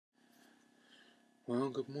Well,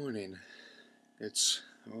 good morning.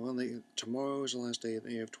 Tomorrow is the last day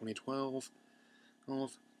of 2012,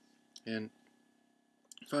 and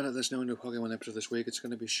found out there's no new Pokemon episode this week. It's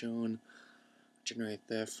going to be shown January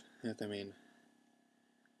 5th.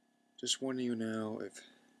 Just warning you now, if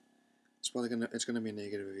it's gonna be a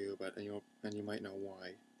negative review, and you might know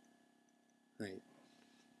why. But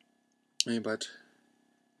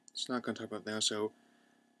it's not gonna talk about that. So,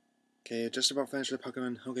 okay, just about finished the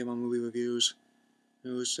Pokemon movie reviews.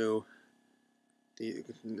 So,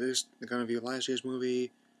 they're gonna review last year's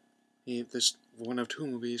movie. This one of two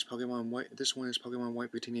movies, Pokemon White. This one is Pokemon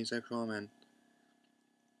White-Victini and Zekrom,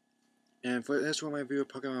 and for this one, my review of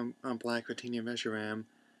Pokemon Black-Victini and Zekrom.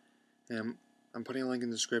 I'm putting a link in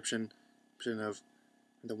the description of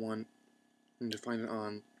the one, and to find it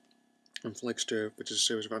on Flickster, which is a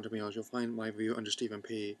series of entrepreneurs. You'll find my review under Stephen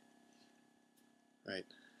P. Right.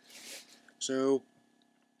 So,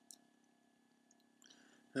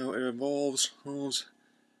 now it involves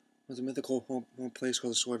a mythical place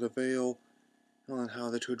called the Sword of the Veil, and how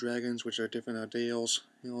the two dragons, which are different Dales,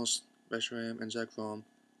 Zekrom and Zekrom,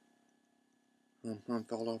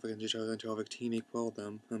 fought off against each other until Victini quelled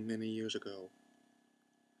them many years ago.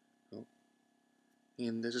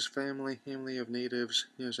 And there's this family of natives,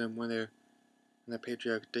 and when they're the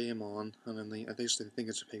patriarch Daemon, and at least they think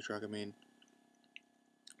it's a patriarch. It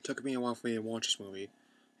took me a while for me to watch this movie,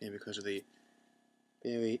 and because of the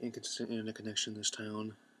very inconsistent internet connection in this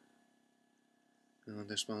town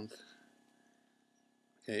this month.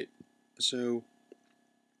 Okay, so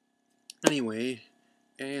anyway,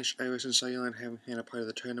 Ash, Iris, and Cyan have had a part of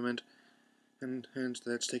the tournament, and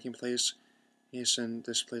that's taking place in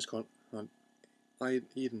this place called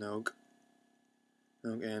Eden Oak,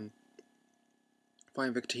 and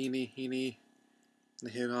find Victini, they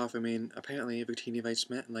hit it off. Apparently Victini likes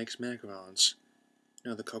macarons,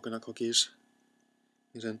 the coconut cookies.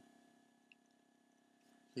 He's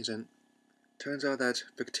in. Turns out that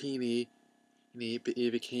Victini, he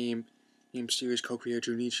became series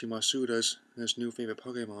co-creator Junichi Masuda's his new favorite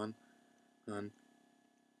Pokemon.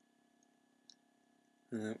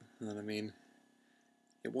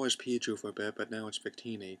 It was Pichu for a bit, but now it's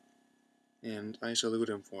Victini, and I salute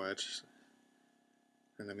him for it.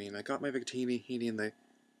 And I got my Victini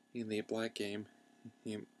in the black game,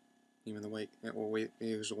 even the white. Well, wait,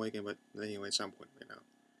 it was the white game, but anyway, at some point right now.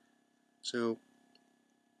 So,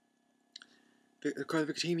 the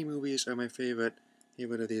Victini movies are my favorite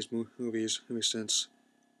of these movies since.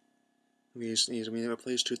 They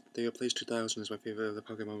replaced 2000 as my favorite of the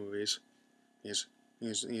Pokemon movies. Here's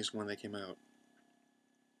when they came out.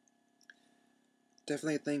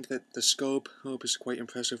 Definitely think that the scope is quite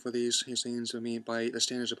impressive for these scenes. By the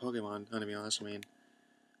standards of Pokemon, to be honest. I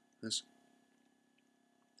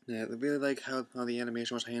really like how the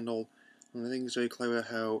animation was handled. I think it's very clever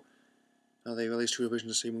how they released two versions of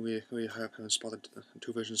the same movie. Haven't spotted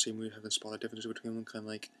differences between them, kind of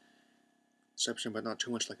like Inception, but not too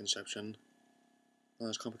much like Inception. Not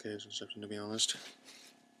as complicated as Inception, to be honest.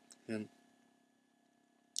 And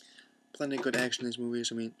plenty of good action in these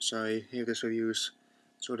movies. Sorry, here this review's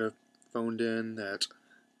sort of phoned in that.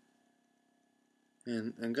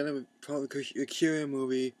 And I'm gonna probably the Kira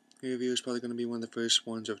movie review is probably gonna be one of the first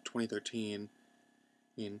ones of 2013.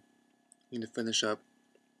 To finish up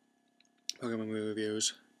Pokemon movie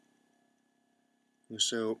reviews.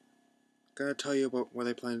 So, gonna tell you about what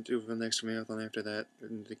I plan to do for the next marathon after that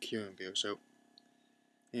in the Kira review. So,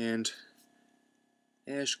 and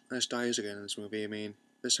Ash dies again in this movie.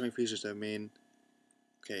 This time he freezes them.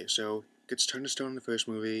 Okay, so gets turned to stone in the first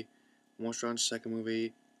movie, almost drawn in the second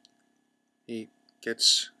movie. He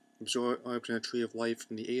gets absorbed in a tree of life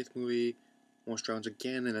in the 8th movie, almost drowns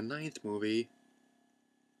again in the 9th movie.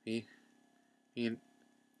 And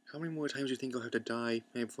how many more times do you think he'll have to die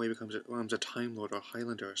before he becomes a Time Lord or a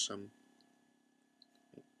Highlander or some?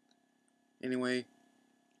 Anyway,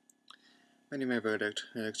 my verdict.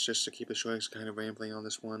 It's just to keep it short, it's kind of rambling on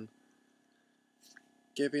this one.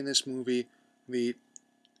 Giving this movie the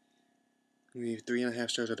 3.5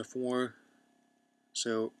 stars out of 4.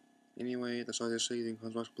 So, anyway, that's all I have to say. You can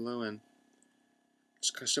comment box below, and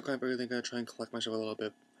it's still kind of early. I'm gonna try and collect myself a little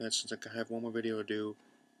bit, since I have one more video to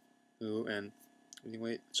do. And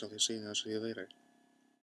anyway, that's all I have to say, and I'll see you later.